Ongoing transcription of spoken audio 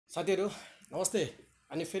साथीहरु नमस्ते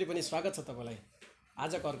अनि फेरि पनि स्वागत छ तपाईलाई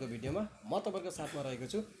आजको अर्को भिडियोमा म तपाईको साथमा रहेको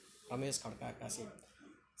छु रमेश खड्का आकाशी।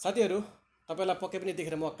 साथीहरु तपाईलाई पक्कै पनि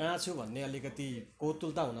देखेर म कहाँ छु भन्ने अलिकति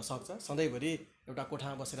कौतुलता हुन सक्छ। सधैँभरि एउटा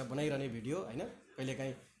कोठामा बसेर बनाइरहने भिडियो हैन,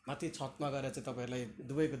 कहिलेकाहीँ माथि छतमा गएर चाहिँ तपाईहरुलाई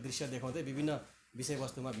दुबईको दृश्य देखाउँदै विभिन्न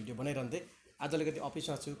विषयवस्तुमा भिडियो बनाइरहन्थे। आज अलिकति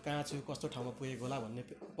अफिसमा छु, कहाँ छु, कस्तो ठाउँमा पुगेको होला भन्ने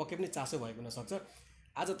पक्कै पनि चासो भएको हुन सक्छ।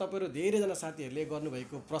 आज तपाईहरु धेरैजना साथीहरुले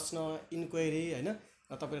गर्नुभएको प्रश्न इन्क्वायरी हैन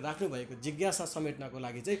र तपाईले राख्नु भएको जिज्ञासा समेट्नको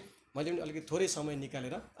लागि चाहिँ मैले पनि अलिकति थोरै समय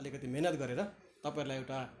निकालेर अलिकति मेहनत गरेर तपाईहरुलाई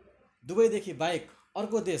एउटा दुबईदेखि बाहेक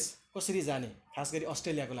अर्को देश कसरी जाने, खास गरी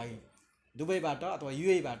अस्ट्रेलियाको लागि दुबईबाट अथवा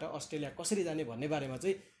युएईबाट अस्ट्रेलिया कसरी जाने भन्ने बारेमा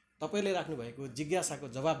चाहिँ तपाईले राख्नु भएको जिज्ञासाको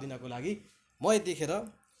जवाब दिनको लागि म यतिखेर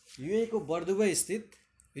युएईको बर्दुबई स्थित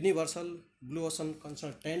युनिभर्सल ब्लू ओसन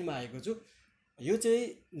कन्सल्टेन्टमा आएको छु। यो चाहिँ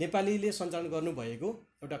नेपालीले सञ्चालन गर्नुभएको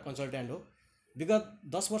एउटा कन्सल्टेन्ट हो। विगत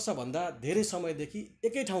 10 वर्षभन्दा धेरै समयदेखि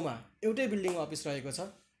एकै ठाउँमा एउटै बिल्डिङमा अफिस रहेको छ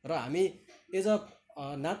र हामी एज अ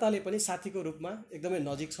नाताले पनि साथीको रूपमा एकदमै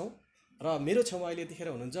नजिक छौँ र मेरो छेउमा अहिले यतिखेर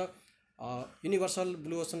हुनुहुन्छ universal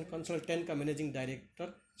blue ocean कन्सल्टेन्टका managing director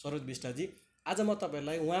Saroj Bistaji. आज म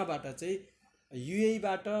तपाईहरुलाई उहाँबाट चाहिँ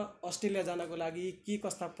युएईबाट अस्ट्रेलिया जानको लागि के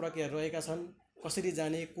कस्ता प्रक्रियाहरू रहेका छन्, कसरी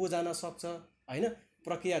जाने, को जान सक्छ हैन,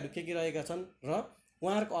 प्रक्रियाहरू के रहेका छन् र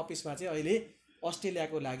उहाँहरुको अफिसमा चाहिँ अहिले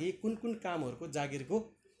अस्ट्रेलियाको लागि कुन कुन कामहरुको जागिरको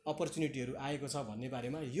अपर्च्युनिटीहरू आएको छ भन्ने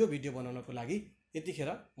बारेमा यो भिडियो बनाउनको लागि यतिखेर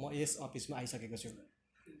म यस अफिसमा आइसकेको छु।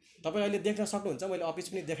 तपाईले अहिले देख्न सक्नुहुन्छ मैले अफिस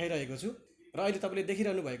पनि देखाइरहेको छु र अहिले तपाईले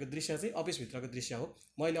देखिरहनु भएको दृश्य चाहिँ अफिस भित्रको दृश्य हो।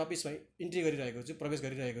 म अहिले अफिसमा इन्ट्री गरिरहेको छु, प्रवेश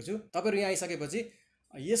गरिरहेको छु। तपाईहरु यहाँ आइसकेपछि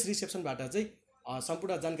यस रिसेप्सनबाट चाहिँ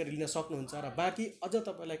सम्पूर्ण जानकारी लिन सक्नुहुन्छ र बाँकी अझ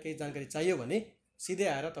तपाईलाई केही जानकारी चाहियो भने सिधै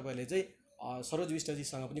आएर तपाईले चाहिँ सरोज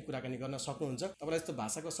विष्टजीसँग पनि कुराकानी गर्न सक्नुहुन्छ। तपाईलाई यस्तो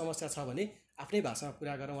भाषाको समस्या छ भने आफ्नै भाषामा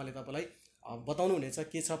कुरा गरेर उहाँले तपाईलाई बताउनु हुनेछ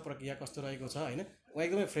के छ, प्रक्रिया कस्तो रहेको छ हैन। उहाँ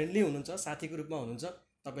एकदमै फ्रेन्डली हुनुहुन्छ, साथीको रूपमा हुनुहुन्छ।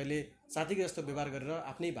 तपाईले साथीको जस्तो व्यवहार गरेर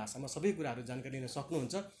आफ्नै भाषामा सबै कुराहरू जानकारी लिन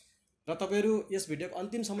सक्नुहुन्छ र तपाईहरु यस भिडियोको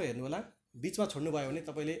अन्तिमसम्म हेर्नु होला। बीचमा छोड्नु भयो भने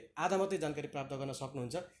तपाईले आधा मात्रै जानकारी प्राप्त गर्न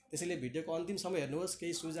सक्नुहुन्छ। त्यसैले भिडियोको अन्तिमसम्म हेर्नुहोस्।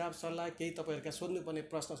 केही सुझाव सल्लाह, केही तपाईहरुका सोध्नुपर्ने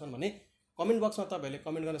प्रश्न छन् भने कमेन्ट बक्समा तपाईहरुले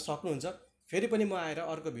कमेन्ट गर्न सक्नुहुन्छ। फेरि पनि म आएर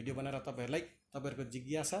अर्को भिडियो बनाएर तपाईहरुलाई तपाईहरुको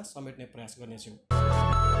जिज्ञासा समेट्ने प्रयास गर्नेछु।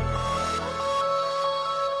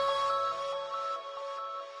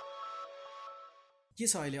 के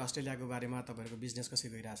छ अहिले अस्ट्रेलियाको बारेमा तपाईहरुको बिजनेस कसरी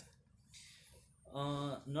गइरहेछ?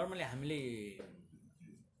 नर्मली हामीले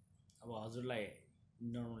अब हजुरलाई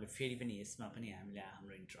नर्मली फेरि पनि यसमा पनि हामीले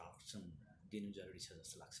हाम्रो इन्ट्रोडक्सन दिनु जरुरी छ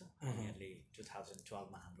जस्तो लाग्छ। हामीले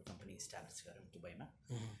 2012 मा हाम्रो कम्पनी इस्टाब्लिस गर्यौं दुबईमा,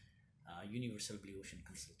 युनिभर्सल ब्लू ओसन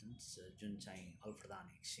कन्सल्टेन्ट्स, जुन चाहिँ अल्फरदान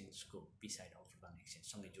एक्सचेन्जको बिसाइड अल्फरदान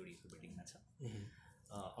एक्सचेन्जसँगै जोडिएको बिल्डिङमा छ।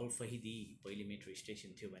 अल्फहिदी पहिले मेट्रो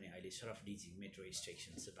स्टेसन थियो भने अहिले शरफ डिजी मेट्रो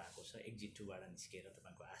स्टेसन चाहिँ भएको छ। एक्जिट 2 बाट निस्केर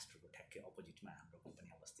तपाईको आस्टरको ठ्याक्कै अपोजिटमा हाम्रो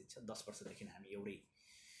कम्पनी अवस्थित छ। 10 वर्षदेखि हामी एउटै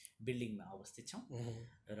बिल्डिङमा अवस्थित छौँ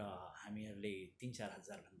र हामीहरूले 3-4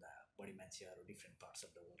 हजार भन्दा बढी मान्छेहरू different parts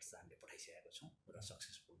of the world हामीले पठाइसकेका छौँ र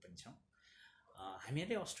सक्सेसफुल पनि छौँ।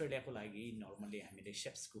 हामीहरूले अस्ट्रेलियाको लागि नर्मली हामीले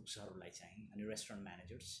सेफ्स कुक्सहरूलाई चाहिँ अनि रेस्टुरेन्ट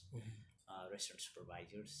म्यानेजर्स, रेस्टुरेन्ट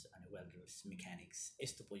सुपरभाइजर्स अनि वेल्डर्स, मेकानिक्स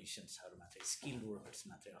यस्तो पोजिसन्सहरू मात्रै, स्किल्ड वर्कर्स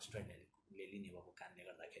मात्रै अस्ट्रेलियाले लिने भएको कारणले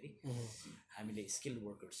गर्दाखेरि हामीले स्किल्ड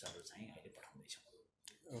वर्कर्सहरू चाहिँ अहिले पठाउँदैछौँ।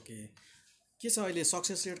 ओके, के छ अहिले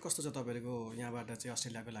सक्सेस रेट कस्तो छ तपाईहरुको यहाँबाट चाहिँ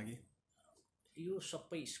अस्ट्रेलियाको लागि? यो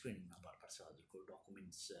सबै स्क्रिनिङमा भर पर्छ। हजुरको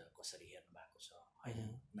डकुमेन्ट्स कसरी हेर्नु भएको छ हैन,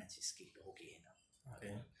 मान्छे स्किल्ड हो कि हैन,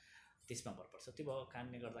 त्यसमा भर पर्छ। त्यो भएको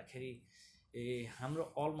कारणले गर्दाखेरि हाम्रो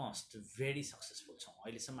अलमोस्ट भेरी सक्सेसफुल छौँ।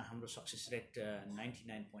 अहिलेसम्म हाम्रो सक्सेस रेट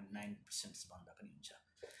 99.9% भन्दा पनि हुन्छ।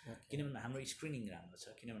 किनभने हाम्रो स्क्रिनिङ राम्रो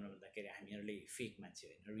छ। किनभने भन्दाखेरि हामीहरूले फेक मान्छे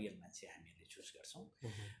होइन, रियल मान्छे हामीहरूले चुज गर्छौँ।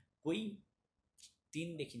 कोही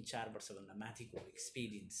 3 देखि 4 वर्षभन्दा माथिको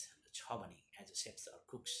एक्सपिरियन्स छ भने एज अ सेफ्स अर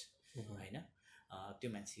कुक्स हैन, त्यो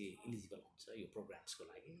मान्छे इलिजिबल हुन्छ यो प्रोग्राम्सको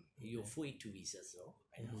लागि। यो 482 भिजाज हो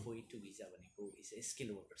हैन। 482 भिजा भनेको इज स्किल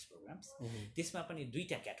वर्कर्स प्रोग्राम्स। त्यसमा पनि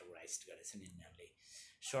दुईटा क्याटेगोराइज्ड गरेछन् यिनीहरूले,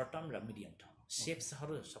 सर्ट टर्म र मिडियम टर्म।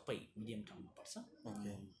 सेफ्सहरू सबै मिडियम टर्ममा पर्छ,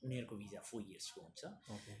 उनीहरूको भिजा 4 इयर्सको हुन्छ।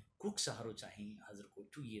 कुक्सहरू चाहिँ हजुरको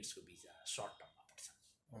 2 इयर्सको भिजा सर्ट टर्ममा पर्छ।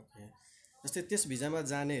 ओके, जस्तै त्यस भिजामा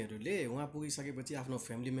जानेहरूले उहाँ पुगिसकेपछि आफ्नो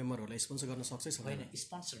फ्यामिली मेम्बरहरूलाई स्पोन्सर गर्न सक्छ? होइन,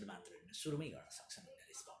 स्पोन्सर्ड मात्र होइन, सुरुमै गर्न सक्छन्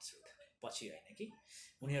उनीहरूले स्पोन्सर्ड, पछि होइन कि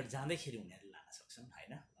उनीहरू जाँदैखेरि उनीहरूले लान सक्छन्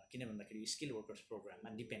हैन। किन भन्दाखेरि स्किल वर्कर्स प्रोग्राममा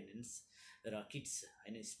डिपेन्डेन्स र किड्स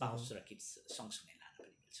हैन, स्पाउस र किड्स सँगसँगै लान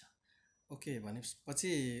पनि मिल्छ। ओके,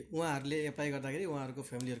 भनेपछि उहाँहरूले एप्लाई गर्दाखेरि उहाँहरूको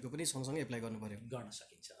फ्यामिलीहरूको पनि सँगसँगै एप्लाई गर्नु पर्यो? गर्न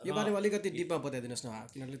सकिन्छ। यो बारेमा अलिकति डिपमा बताइदिनुहोस् न,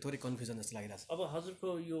 किनभने थोरै कन्फ्युजन जस्तो लागिरहेछ। अब हजुरको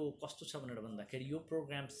यो कस्तो छ भनेर भन्दाखेरि यो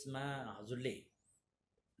प्रोग्राम्समा हजुरले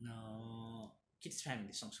किड्स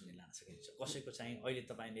फ्यामिली सँगसँगै लान सकिन्छ कसैको चाहिँ अहिले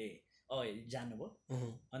तपाईँले जान्नुभयो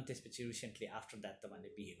अनि त्यसपछि रिसेन्टली आफ्टर द्याट तपाईँले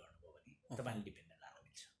बिहे गर्नुभयो भने तपाईँले डिपेन्डेन्ट लान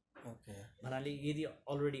मिल्छ भन्नाले यदि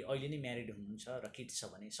अलरेडी अहिले नै म्यारिड हुनुहुन्छ र किड्स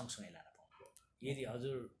छ भने सँगसँगै लान पाउनुभयो यदि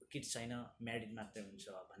हजुर किड्स छैन म्यारिड मात्रै हुन्छ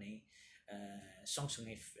भने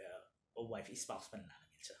सँगसँगै वाइफ स्पाउस पनि लान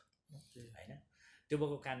मिल्छ होइन त्यो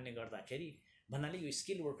भएको कारणले गर्दाखेरि भन्नाले यो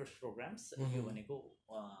स्किल वर्कर्स प्रोग्राम्स यो भनेको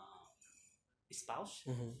स्पाउस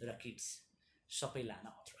र किड्स सबै लान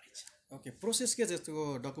अथोराइज छ ओके प्रोसेस के जस्तो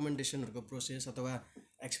डकुमेन्टेसनहरूको प्रोसेस अथवा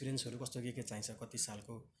एक्सपिरियन्सहरू कस्तो के चाहिन्छ कति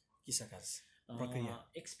सालको के छ खास प्रक्रिया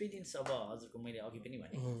एक्सपिरियन्स अब हजुरको मैले अघि पनि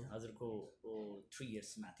भने हजुरको 3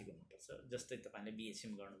 इयर्स माथि गर्नुपर्छ जस्तै तपाईँले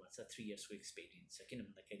बिएचएम गर्नुभएको छ 3 इयर्सको एक्सपिरियन्स छ किन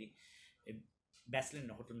भन्दाखेरि ब्याचलर इन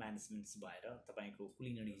होटल म्यानेजमेन्ट्स भएर तपाईँको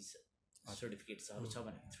कुलिनरिज सर्टिफिकेट्सहरू छ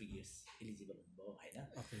भने 3 इयर्स एलिजिबल हुनुभयो होइन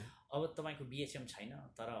अब तपाईँको बिएचएम छैन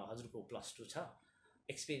तर हजुरको +2 छ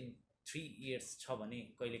एक्सपिरियन्स 3 इयर्स छ भने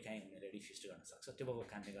कहिलेकाहीँ उनीहरूले रिफ्युज गर्न सक्छ त्यो भएको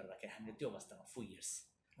कारणले गर्दाखेरि हामीले त्यो अवस्थामा 4 इयर्स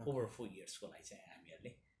ओभर 4 इयर्सको लागि चाहिँ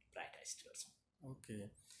हामीहरूले प्रायोरिटाइज गर्छौँ ओके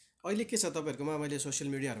अहिले के छ तपाईँहरूकोमा मैले सोसियल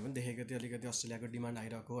मिडियाहरू पनि देखेको थिएँ अलिकति अस्ट्रेलियाको डिमान्ड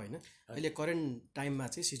आइरहेको होइन अहिले करेन्ट टाइममा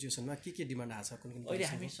चाहिँ सिचुएसनमा के डिमान्ड आएको छ कुन कुन अहिले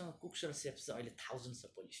हामीसँग कुक्स र सेफ्स अहिले थाउजन्ड्स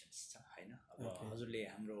अफ पोजिसन्स छ होइन अब हजुरले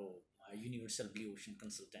हाम्रो युनिभर्सल ब्लू ओसन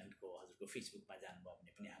कन्सल्टेन्टको हजुरको फेसबुकमा जानुभयो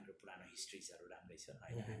भने पनि हाम्रो पुरानो हिस्ट्रिजहरू राम्रै छ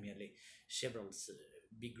होइन हामीहरूले सेभरल्स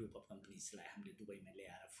बिग ग्रुप अफ कम्पनीजलाई हामीले दुबईमा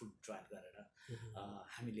ल्याएर फुड ट्रायल गरेर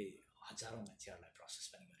हामीले हजारौँ मान्छेहरूलाई प्रोसेस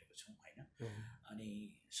पनि गरेको छौँ होइन अनि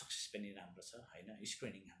सक्सेस पनि राम्रो छ होइन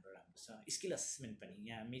स्क्रिनिङ हाम्रो राम्रो छ स्किल असेसमेन्ट पनि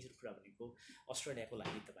यहाँ मेजर कुरा भनेको अस्ट्रेलियाको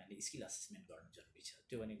लागि तपाईँले स्किल असेसमेन्ट गर्नु जरुरी छ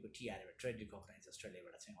त्यो भनेको टिआरबाट ट्रेड रिकगनाइज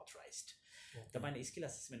अस्ट्रेलियाबाट चाहिँ अथोराइज्ड तपाईँले स्किल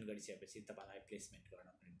असेसमेन्ट गरिसकेपछि तपाईँलाई प्लेसमेन्ट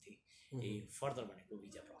गर्नको निम्ति फर्दर भनेको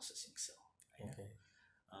भिजा प्रोसेसिङ छ होइन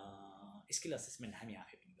स्किल असेसमेन्ट हामी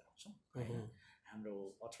आफै पनि गराउँछौँ होइन हाम्रो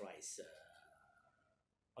अथोराइज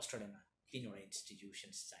अस्ट्रेलियामा 3वटा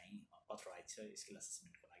इन्स्टिट्युसन्स चाहिँ अथोराइज छ स्किल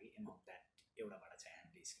असेसमेन्टको लागि एमङ द्याट एउटाबाट चाहिँ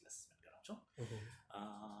हामीले स्किल असेसमेन्ट गराउँछौँ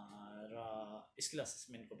र स्किल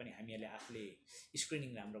असेसमेन्टको पनि हामीहरूले आफूले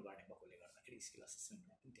स्क्रिनिङ राम्रो गर्ने भएकोले गर्दाखेरि स्किल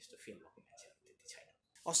असेसमेन्टमा पनि त्यस्तो फेल भएको मान्छेहरू त्यति छैन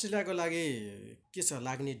अस्ट्रेलियाको लागि के छ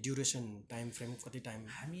लाग्ने ड्युरेसन टाइम फ्रेम कति टाइम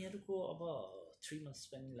हामीहरूको अब 3 months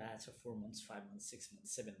पनि लागेको छ 4 months 5 months 6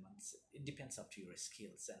 months 7 months it depends up to your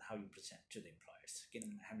skills and how you present to the employers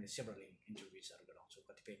किनभने हामीले सेभरल इन्टरभ्युजहरू गराउँछौँ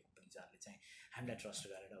कतिपय कम्पनीजहरूले चाहिँ हामीलाई ट्रस्ट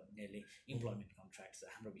गरेर उनीहरूले इम्प्लोइमेन्ट कन्ट्र्याक्ट्स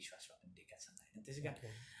हाम्रो विश्वासमा पनि दिएका छन् होइन त्यसै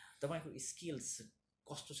कारण तपाईँको स्किल्स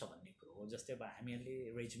कस्तो छ भन्ने कुरो हो जस्तै अब हामीहरूले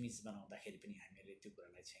रेज्युमिज बनाउँदाखेरि पनि हामीहरूले त्यो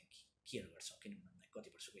कुरालाई चाहिँ केयर गर्छौँ किनभने कति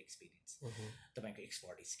वर्षको एक्सपिरियन्स तपाईँको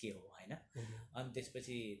एक्सपर्टिज के हो होइन अनि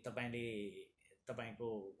त्यसपछि तपाईँको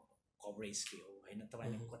कभरेज के हो होइन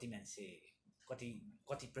तपाईँले कति मान्छे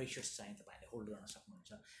कति प्रेसर्स चाहिँ तपाईँले होल्ड गर्न सक्नुहुन्छ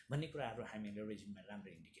भन्ने कुराहरू हामीले रेज्युममा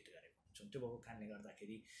राम्रो इन्डिकेट गरेको हुन्छौँ त्यो भएको कारणले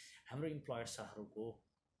गर्दाखेरि हाम्रो इम्प्लोयर्सहरूको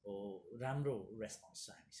राम्रो रेस्पोन्स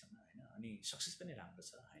छ हामीसँग होइन अनि सक्सेस पनि राम्रो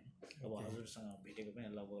छ होइन अब हजुरसँग भेटेको पनि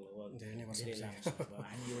लगभग धेरै लामो छ अब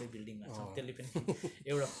हामी एउटै बिल्डिङमा छौँ त्यसले पनि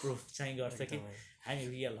एउटा प्रुफ चाहिँ गर्छ कि हामी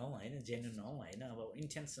रियल हौँ होइन जेन्युन हौँ होइन अब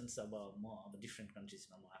इन्टेन्सन्स अब म अब डिफ्रेन्ट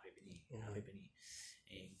कन्ट्रिजमा म आफै पनि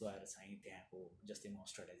गएर चाहिँ त्यहाँको जस्तै म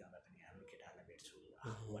अस्ट्रेलिया जाँदा पनि हाम्रो केटाहरूलाई भेट्छु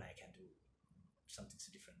what I can do somethings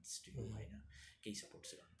different to you होइन केही सपोर्ट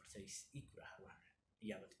चाहिँ गर्नुपर्छ यी कुराहरू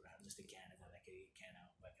यावत कुराहरू जस्तै क्यानाडा जाँदाखेरि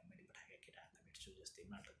क्यानाडाबाट मैले पठाएका केटाहरूलाई भेट्छु जस्तै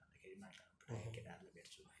माल्टा जाँदाखेरि माल्टामा पठाएका केटाहरूलाई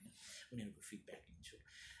भेट्छु होइन उनीहरूको फिडब्याक लिन्छु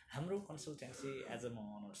हाम्रो कन्सल्टेन्सी एज अ म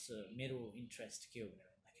अनर्स मेरो इन्ट्रेस्ट के हो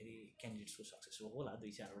भन्दाखेरि क्यान्डिडेट्सको सक्सेस होला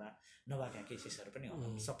 2-4वटा नभएका केसेसहरू पनि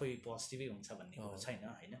होला सबै पोजिटिभै हुन्छ भन्ने कुरो छैन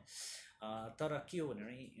होइन तर के हो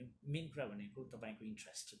भने मेन कुरा भनेको तपाईँको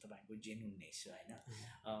इन्ट्रेस्ट तपाईँको जेन्युननेस होइन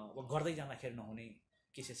अब गर्दै जाँदाखेरि नहुने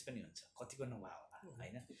केसेस पनि हुन्छ कतिको नभए होला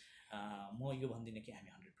होइन म यो भन्दिनँ कि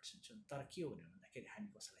हामी 100% छौँ तर के हो भन्दाखेरि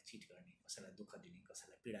हामी कसैलाई चिट गर्ने कसैलाई दुःख दिने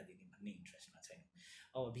कसैलाई पीडा दिने भन्ने इन्ट्रेस्टमा छैन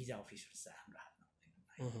अब भिजा अफिसर्स चाहिँ हाम्रो हातमा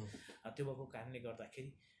हुँदैन त्यो भएको कारणले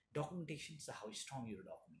गर्दाखेरि डकुमेन्टेसन चाहिँ हाउ स्ट्रङ यो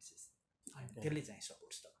डकुमेन्ट्स इज त्यसले चाहिँ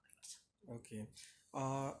सपोर्ट्स त गर्छ ओके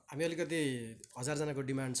हामी अलिकति 1000जनाको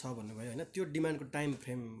डिमान्ड छ भन्नुभयो होइन त्यो डिमान्डको टाइम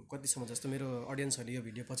फ्रेम कतिसम्म जस्तो मेरो अडियन्सहरूले यो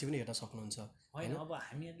भिडियो पछि पनि हेर्न सक्नुहुन्छ होइन अब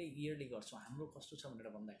हामीहरूले इयरली गर्छौँ हाम्रो कस्तो छ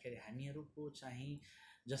भनेर भन्दाखेरि हामीहरूको चाहिँ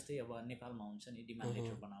जस्तै अब नेपालमा हुन्छ नि डिमान्ड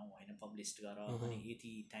लेटर बनाऊ होइन पब्लिस गर अनि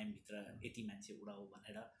यति टाइमभित्र यति मान्छे उडाऊ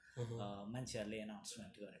भनेर मान्छेहरूले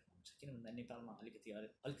एनाउन्समेन्ट गरेको हुन्छ किन भन्दा नेपालमा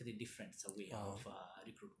अलिकति डिफ्रेन्ट छ वे अफ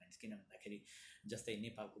रिक्रुटमेन्ट किन भन्दाखेरि जस्तै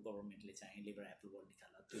नेपालको गभर्मेन्टले चाहिँ लेबर एप्रुभल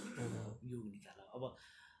निकाल त्यो यो निकाल अब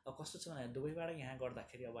कस्तो छ भने दुबईबाट यहाँ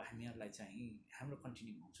गर्दाखेरि अब हामीहरूलाई चाहिँ हाम्रो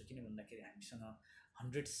कन्टिन्यू हुन्छ किन भन्दाखेरि हामीसँग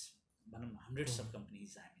हन्ड्रेड्स अफ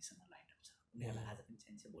कम्पनीज हामीसँग लाइन अप छ उनीहरूलाई आज पनि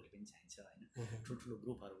चाहिन्छ भोलि पनि चाहिन्छ होइन ठुल्ठुलो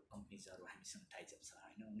ग्रुपहरू कम्पनीजहरू हामीसँग टाइजअप छ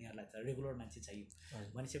होइन उनीहरूलाई त रेगुलर मान्छे चाहियो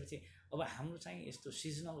भनिसकेपछि अब हाम्रो चाहिँ यस्तो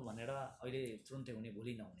सिजनल भनेर अहिले तुरुन्तै हुने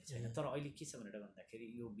भोलि नहुने छैन तर अहिले के छ भनेर भन्दाखेरि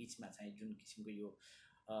यो बिचमा चाहिँ जुन किसिमको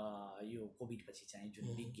यो कोभिडपछि चाहिँ जुन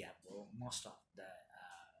बिग ग्याप हो मोस्ट अफ द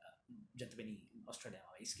जति पनि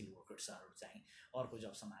अस्ट्रेलियामा स्किल वर्कर्सहरू चाहिँ अर्को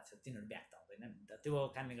जबसम्म आएको छ तिनीहरू ब्याक त हुँदैन नि त त्यो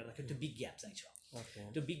कारणले गर्दाखेरि त्यो बिग ग्याप चाहिँ छ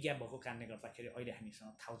त्यो बिग ग्याप भएको कारणले गर्दाखेरि अहिले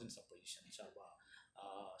हामीसँग थाउजन्ड्स अफ पोजिसन छ अब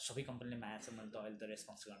सबै कम्पनीले माया छ मैले त अहिले त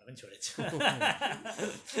रेस्पोन्स गर्न पनि छोडेको छु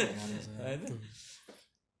होइन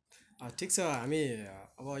ठिक छ हामी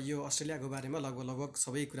अब यो अस्ट्रेलियाको बारेमा लगभग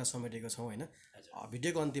सबै कुरा समेटेको छौँ होइन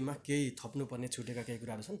भिडियोको अन्तिममा केही थप्नुपर्ने छुटेका केही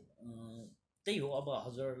कुराहरू छन् त्यही हो अब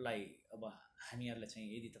हजुरलाई अब हामीहरूलाई चाहिँ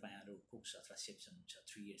यदि तपाईँहरू कुक्स अथवा सेफ्स हुनुहुन्छ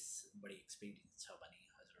 3 इयर्स बढी एक्सपिरियन्स छ भने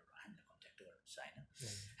हजुरहरू हामीलाई कन्ट्याक्ट गर्नुहुन्छ होइन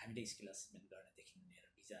हामीले स्किल असेसमेन्ट गर्नदेखि लिएर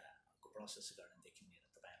भिजाको प्रोसेस गर्नदेखि लिएर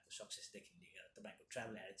तपाईँहरूको सक्सेसदेखि लिएर तपाईँको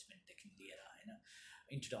ट्राभल एरेन्जमेन्टदेखि लिएर होइन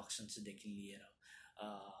इन्ट्रोडक्सन्सदेखि लिएर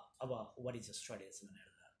अब वाट इज अस्ट्रेलियाज भनेर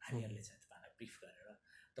हामीहरूले चाहिँ तपाईँहरूलाई ब्रिफ गरेर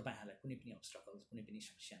तपाईँहरूलाई कुनै पनि अब्स्ट्रकल्स कुनै पनि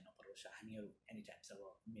समस्या नपरोस् हामीहरू एनी टाइम्स अब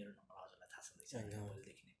मेरो नम्बर हजुरलाई थाहा छँदैछ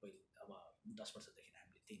पहिलेदेखि नै अब 10 वर्षदेखि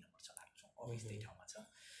हामीले त्यही नम्बर चलाएको छौँ अफिस त्यही ठाउँमा छ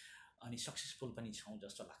अनि सक्सेसफुल पनि छौँ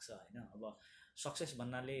जस्तो लाग्छ होइन अब सक्सेस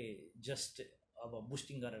भन्नाले जस्ट अब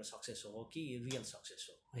बुस्टिङ गरेर सक्सेस हो कि रियल सक्सेस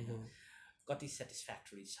हो होइन कति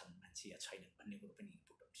सेटिस्फ्याक्टोरी छन् मान्छे या छैनन् भन्ने कुरो पनि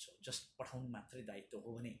इम्पोर्टेन्ट छ जस्ट पठाउनु मात्रै दायित्व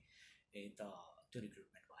हो भने त त्यो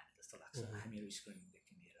रिक्रुटमेन्ट भएन जस्तो लाग्छ हामीहरू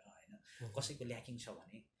स्क्रिनिङदेखि लिएर होइन कसैको ल्याकिङ छ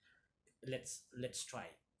भने लेट्स ट्राई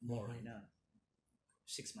मोर होइन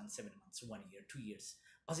 6 months 7 months 1 year 2 years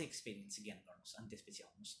अझै एक्सपिरियन्स गेन गर्नुहोस् अनि त्यसपछि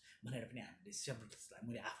आउनुहोस् भनेर पनि हामीले सेभरल्सलाई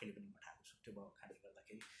मैले आफैले पनि पठाएको छु त्यो भएको कारणले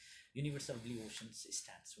गर्दाखेरि universal blue ओसन्स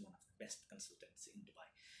stands one of the best कन्सल्टेन्ट्स in Dubai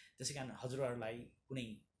त्यसै कारण हजुरहरूलाई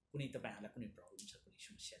कुनै तपाईँहरूलाई कुनै प्रब्लम छ कुनै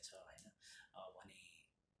समस्या छ होइन भने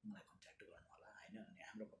मलाई कन्ट्याक्ट गर्नु होला होइन अनि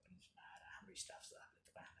हाम्रो कम्पनीमा आएर हाम्रो स्टाफहरूले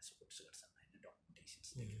तपाईँहरूलाई सपोर्ट गर्छन् होइन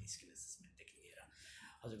डकुमेन्टेसन्सदेखि स्किल एसेसमेन्टदेखि लिएर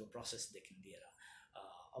हजुरको प्रोसेसदेखि लिएर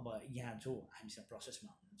अब यहाँ जो हामीसँग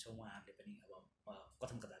प्रोसेसमा हुनुहुन्छ उहाँहरूले पनि अब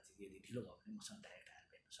कथम कदाचित यदि ढिलो भयो भने मसँग डाइरेक्ट आएर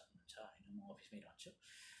भेट्न सक्नुहुन्छ होइन म अफिसमै रहन्छु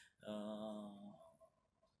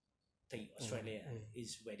त्यही Australia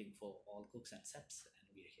is waiting for all कुक्स and safes and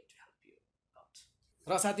we are here to help you out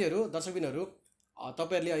र साथीहरू दर्शकबिनहरू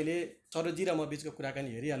तपाईँहरूले अहिले सरोजी र म बिचको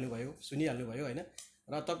कुराकानी हेरिहाल्नुभयो सुनिहाल्नुभयो होइन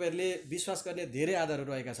र तपाईँहरूले विश्वास गर्ने धेरै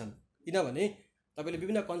आधारहरू रहेका छन् किनभने तपाईँले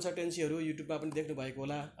विभिन्न कन्सल्टेन्सीहरू युट्युबमा पनि देख्नुभएको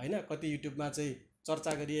होला होइन कति युट्युबमा चाहिँ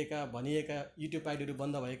चर्चा गरिएका भनिएका युट्युब आइडीहरू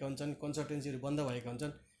बन्द भएका हुन्छन् कन्सल्टेन्सीहरू बन्द भएका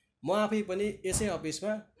हुन्छन् म आफै पनि यसै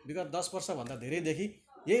अफिसमा विगत 10 वर्षभन्दा धेरैदेखि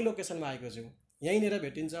यही लोकेसनमा आएको छु यहीँनिर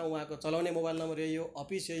भेटिन्छ उहाँको चलाउने मोबाइल नम्बर यही हो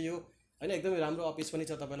अफिस यही हो होइन एकदमै राम्रो अफिस पनि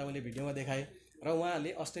छ तपाईँलाई मैले भिडियोमा देखाएँ र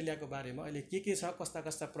उहाँहरूले अस्ट्रेलियाको बारेमा अहिले के छ कस्ता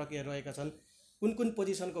कस्ता प्रक्रिया रहेका छन् कुन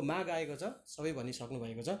पोजिसनको माग आएको छ सबै भनिसक्नु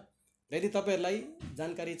भएको छ र यदि तपाईँहरूलाई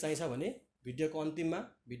जानकारी चाहिन्छ भने भिडियोको अन्तिममा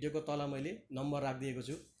भिडियोको तल मैले नम्बर राखिदिएको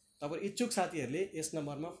छु तपाईँ इच्छुक साथीहरूले यस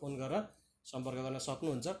नम्बरमा फोन गरेर सम्पर्क गर्न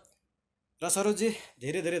सक्नुहुन्छ र सरोजी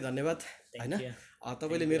धेरै धेरै धन्यवाद होइन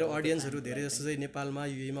तपाईँले मेरो अडियन्सहरू धेरै जस्तो चाहिँ नेपालमा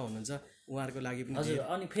युएमा हुनुहुन्छ उहाँहरूको लागि पनि हजुर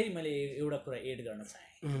अनि फेरि मैले एउटा कुरा एड गर्न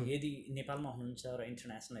चाहेँ यदि नेपालमा हुनुहुन्छ र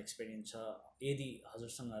इन्टरनेसनल एक्सपिरियन्स छ यदि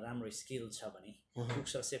हजुरसँग राम्रो स्किल छ भने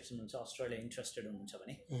कुक्स र सेफ्स हुनुहुन्छ अस्ट्रेलिया इन्ट्रेस्टेड हुनुहुन्छ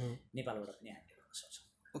भने नेपालबाट पनि हामीले गर्न सक्छौँ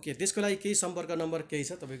ओके त्यसको लागि केही सम्पर्क नम्बर केही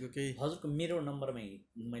छ तपाईँको केही हजुरको मेरो नम्बरमै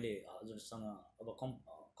मैले हजुरसँग अब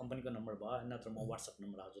कम्पनीको नम्बर भयो नत्र म वाट्सएप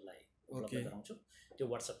नम्बर हजुरलाई उपलब्ध गराउँछु त्यो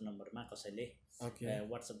वाट्सएप नम्बरमा कसैले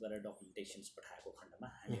वाट्सएप गरेर डकुमेन्टेसन्स पठाएको खण्डमा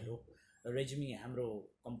हामीहरू रेज्युमी हाम्रो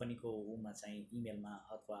कम्पनीको उमा चाहिँ इमेलमा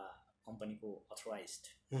अथवा कम्पनीको अथोराइज्ड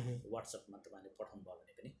वाट्सएपमा तपाईँले पठाउनु भयो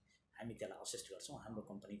भने पनि हामी त्यसलाई असिस्ट गर्छौँ हाम्रो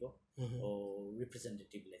कम्पनीको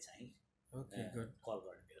रिप्रेजेन्टेटिभले चाहिँ कल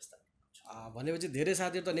गर्ने व्यवस्था भनेपछि धेरै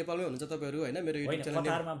साथीहरू त नेपालमै हुनुहुन्छ तपाईँहरू होइन मेरो युट्युब च्यानल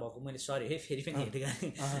कतारमा भएको मैले सरी है फेरि पनि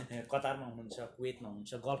हेरेँ कतारमा हुनुहुन्छ कुवेतमा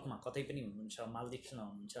हुनुहुन्छ गल्फमा कतै पनि हुनुहुन्छ मालदिप्समा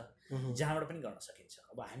हुनुहुन्छ जहाँबाट पनि गर्न सकिन्छ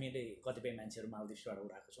अब हामीले कतिपय मान्छेहरू मालदिप्सबाट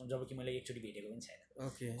उडाएको छौँ जबकि मैले एकचोटि भेटेको पनि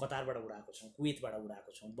छैन कतारबाट उडाएको छौँ कुवेतबाट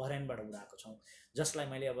उडाएको छौँ बहरेनबाट उडाएको छौँ जसलाई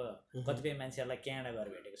मैले अब कतिपय मान्छेहरूलाई क्यानाडा गएर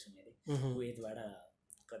भेटेको छु मैले कुवेतबाट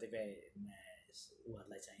कतिपय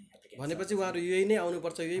उहाँहरूलाई चाहिँ भनेपछि उहाँहरू यही नै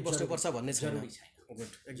आउनुपर्छ यही बस्नुपर्छ भन्ने छैन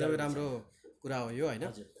एकदमै राम्रो कुरा हो यो होइन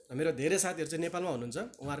मेरो धेरै साथीहरू चाहिँ नेपालमा हुनुहुन्छ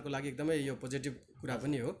उहाँहरूको लागि एकदमै यो पोजिटिभ कुरा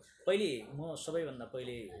पनि हो पहिले म सबैभन्दा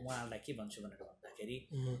पहिले उहाँहरूलाई के भन्छु भनेर भन्दाखेरि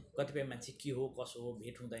कतिपय मान्छे के हो कसो हो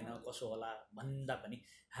भेट हुँदैन कसो होला भन्दा पनि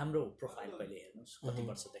हाम्रो प्रोफाइल पहिले हेर्नुहोस् कति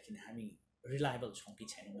वर्षदेखि हामी रिलायबल छौँ कि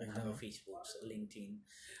छैनौँ हाम्रो फेसबुक लिङ्क्डइन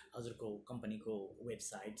हजुरको कम्पनीको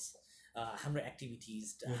वेबसाइट्स हाम्रो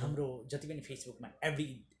एक्टिभिटिज हाम्रो जति पनि फेसबुकमा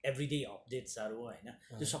एभ्री डे अपडेट्सहरू होइन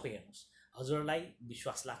त्यो सबै हेर्नुहोस् हजुरलाई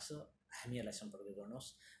विश्वास लाग्छ हामीहरूलाई सम्पर्क गर्नुहोस्।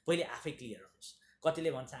 पहिले आफै क्लियर हुनुहोस्।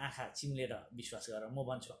 कतिले भन्छ आँखा चिम्लेर विश्वास गर, म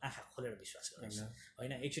भन्छु आँखा खोलेर विश्वास गर्नुहोस्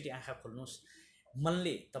होइन। एकचोटि आँखा खोल्नुहोस्,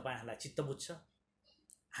 मनले तपाईँहरूलाई चित्त बुझ्छ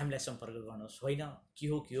हामीलाई सम्पर्क गर्नुहोस्। होइन के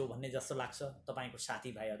हो भन्ने जस्तो लाग्छ तपाईँको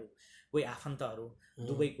साथीभाइहरू, कोही आफन्तहरू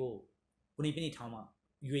दुबईको कुनै पनि ठाउँमा,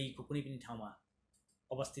 युएईको कुनै पनि ठाउँमा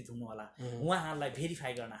अवस्थित हुनु होला, उहाँहरूलाई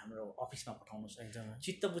भेरिफाई गर्न हाम्रो अफिसमा पठाउनुहोस्।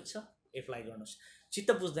 चित्त बुझ्छ एप्लाई गर्नुहोस्, चित्त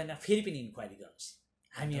बुझ्दैन फेरि पनि इन्क्वायरी गर्नुहोस्।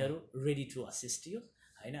 हामीहरू रेडी टु असिस्ट यु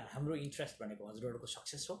होइन। हाम्रो इन्ट्रेस्ट भनेको हजुरहरूको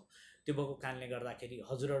सक्सेस हो। त्यो भएको कारणले गर्दाखेरि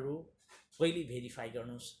हजुरहरू पहिले भेरिफाई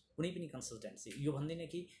गर्नुहोस्। कुनै पनि कन्सल्टेन्सी, यो भन्दैन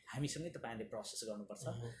कि हामीसँगै तपाईँहरूले प्रोसेस गर्नुपर्छ,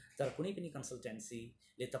 तर कुनै पनि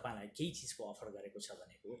कन्सल्टेन्सीले तपाईँलाई केही चिजको अफर गरेको छ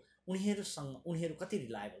भनेको उनीहरू कति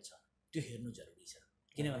रिलायबल छ त्यो हेर्नु जरुरी छ।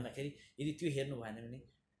 किन भन्दाखेरि यदि त्यो हेर्नु भएन भने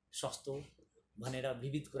सस्तो भनेर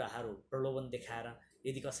विविध कुराहरू प्रलोभन देखाएर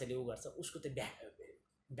यदि कसैले उ गर्छ, उसको त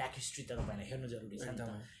ब्याक हिस्ट्री त तपाईँलाई हेर्नु जरुरी छ नि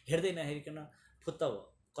त। हेर्दै नहेरिकन फुत्त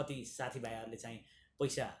कति साथीभाइहरूले चाहिँ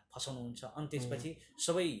पैसा फसाउनुहुन्छ, अनि त्यसपछि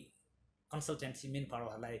सबै कन्सल्टेन्सी मेन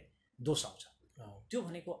पावरहरूलाई दोष आउँछ। त्यो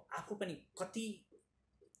भनेको आफू पनि कति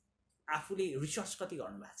आफूले रिसर्च कति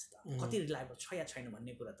गर्नुभएको छ त, कति रिलायबल छ या छैन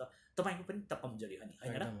भन्ने कुरा त तपाईँको पनि त कमजोरी हो नि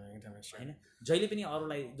होइन र होइन। जहिले पनि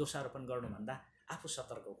अरूलाई दोषारोपण गर्नुभन्दा आफू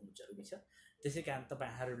सतर्क हुनु जरुरी छ। त्यसै कारण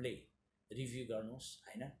तपाईँहरूले रिभ्यू गर्नुहोस्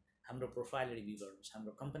होइन, हाम्रो प्रोफाइल रिभ्यू गर्नुहोस्,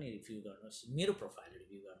 हाम्रो कम्पनी रिभ्यू गर्नुहोस्, मेरो प्रोफाइल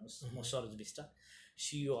रिभ्यू गर्नुहोस्। म Saroj Bista,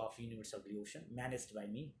 CEO of universe of ocean, managed by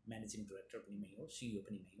me, managing director पनि मै हो, CEO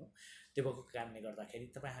पनि मै हो। त्यो भएको कारणले गर्दाखेरि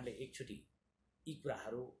तपाईँहरूले एकचोटि यी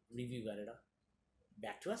कुराहरू रिभ्यू गरेर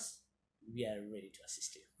back to us, we are ready to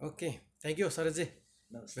assist you. Okay, thank you सरोजी,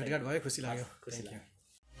 भेटघाट भयो, खुसी लाग्यो।